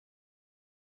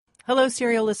Hello,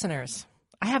 Serial listeners.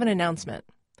 I have an announcement.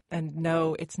 And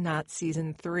no, it's not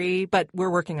season 3, but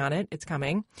we're working on it. It's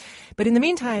coming. But in the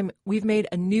meantime, we've made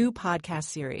a new podcast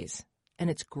series, and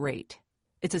it's great.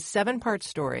 It's a 7-part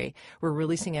story. We're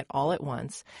releasing it all at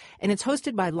once. And it's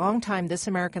hosted by longtime This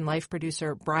American Life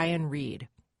producer Brian Reed.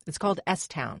 It's called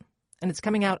S-Town, and it's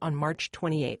coming out on March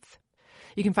 28th.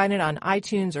 You can find it on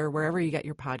iTunes or wherever you get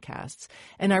your podcasts.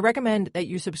 And I recommend that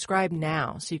you subscribe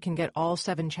now so you can get all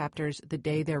 7 chapters the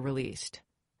day they're released.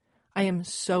 I am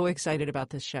so excited about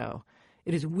this show.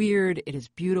 It is weird. It is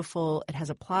beautiful. It has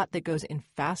a plot that goes in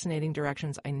fascinating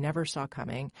directions I never saw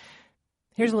coming.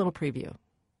 Here's a little preview.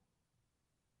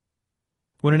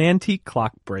 When an antique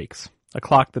clock breaks, a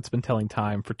clock that's been telling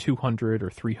time for 200 or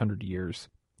 300 years,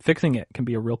 fixing it can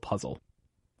be a real puzzle.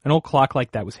 An old clock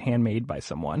like that was handmade by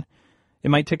someone. It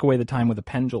might tick away the time with a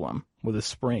pendulum, with a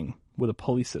spring, with a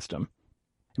pulley system.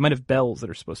 It might have bells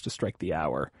that are supposed to strike the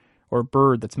hour, or a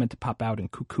bird that's meant to pop out and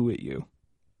cuckoo at you.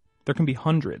 There can be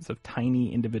hundreds of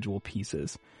tiny individual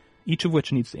pieces, each of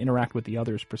which needs to interact with the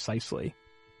others precisely.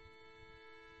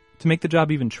 To make the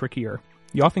job even trickier,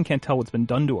 you often can't tell what's been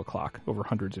done to a clock over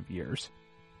hundreds of years.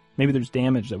 Maybe there's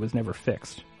damage that was never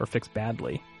fixed, or fixed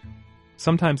badly.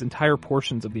 Sometimes entire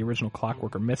portions of the original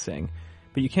clockwork are missing,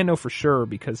 but you can't know for sure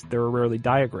because there are rarely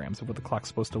diagrams of what the clock's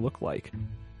supposed to look like.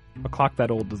 A clock that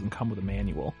old doesn't come with a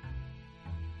manual.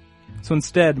 So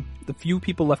instead, the few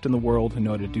people left in the world who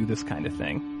know how to do this kind of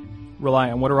thing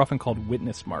rely on what are often called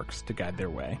witness marks to guide their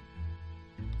way.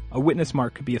 A witness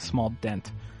mark could be a small dent,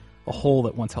 a hole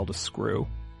that once held a screw.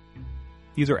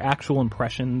 These are actual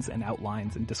impressions and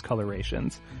outlines and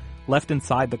discolorations left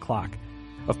inside the clock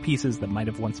of pieces that might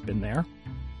have once been there.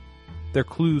 They're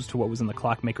clues to what was in the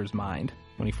clockmaker's mind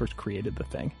when he first created the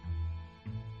thing.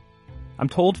 I'm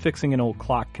told fixing an old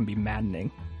clock can be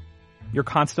maddening. You're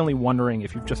constantly wondering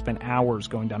if you've just spent hours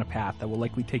going down a path that will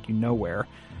likely take you nowhere,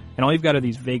 and all you've got are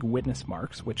these vague witness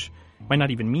marks, which might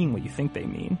not even mean what you think they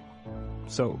mean.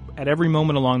 So, at every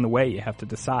moment along the way, you have to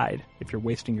decide if you're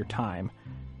wasting your time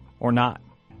or not.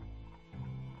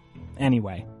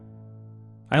 Anyway,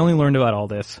 I only learned about all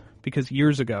this because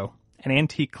years ago, an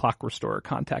antique clock restorer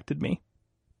contacted me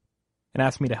and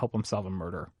asked me to help him solve a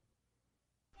murder.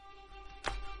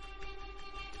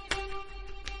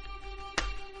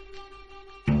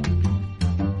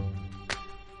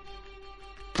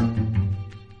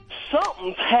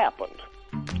 Something's happened.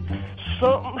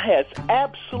 Something has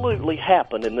absolutely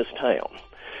happened in this town.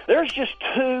 There's just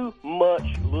too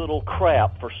much little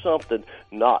crap for something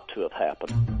not to have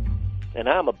happened. And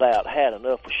I'm about had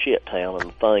enough of shit town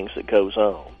and the things that goes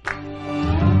on.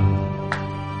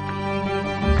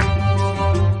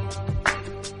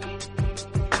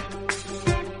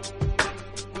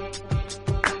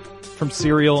 From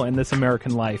Serial and This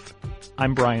American Life,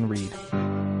 I'm Brian Reed.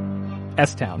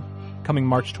 S-Town, coming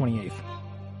March 28th.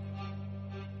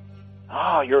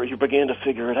 Oh, you're beginning to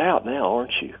figure it out now,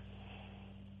 aren't you?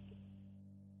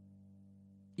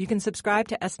 You can subscribe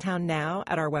to S-Town now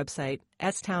at our website,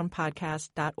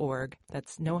 stownpodcast.org.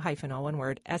 That's no hyphen, all one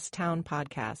word,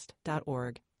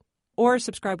 stownpodcast.org. Or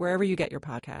subscribe wherever you get your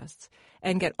podcasts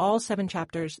and get all 7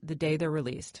 chapters the day they're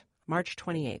released, March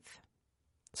 28th.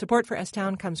 Support for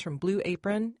S-Town comes from Blue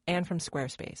Apron and from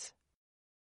Squarespace.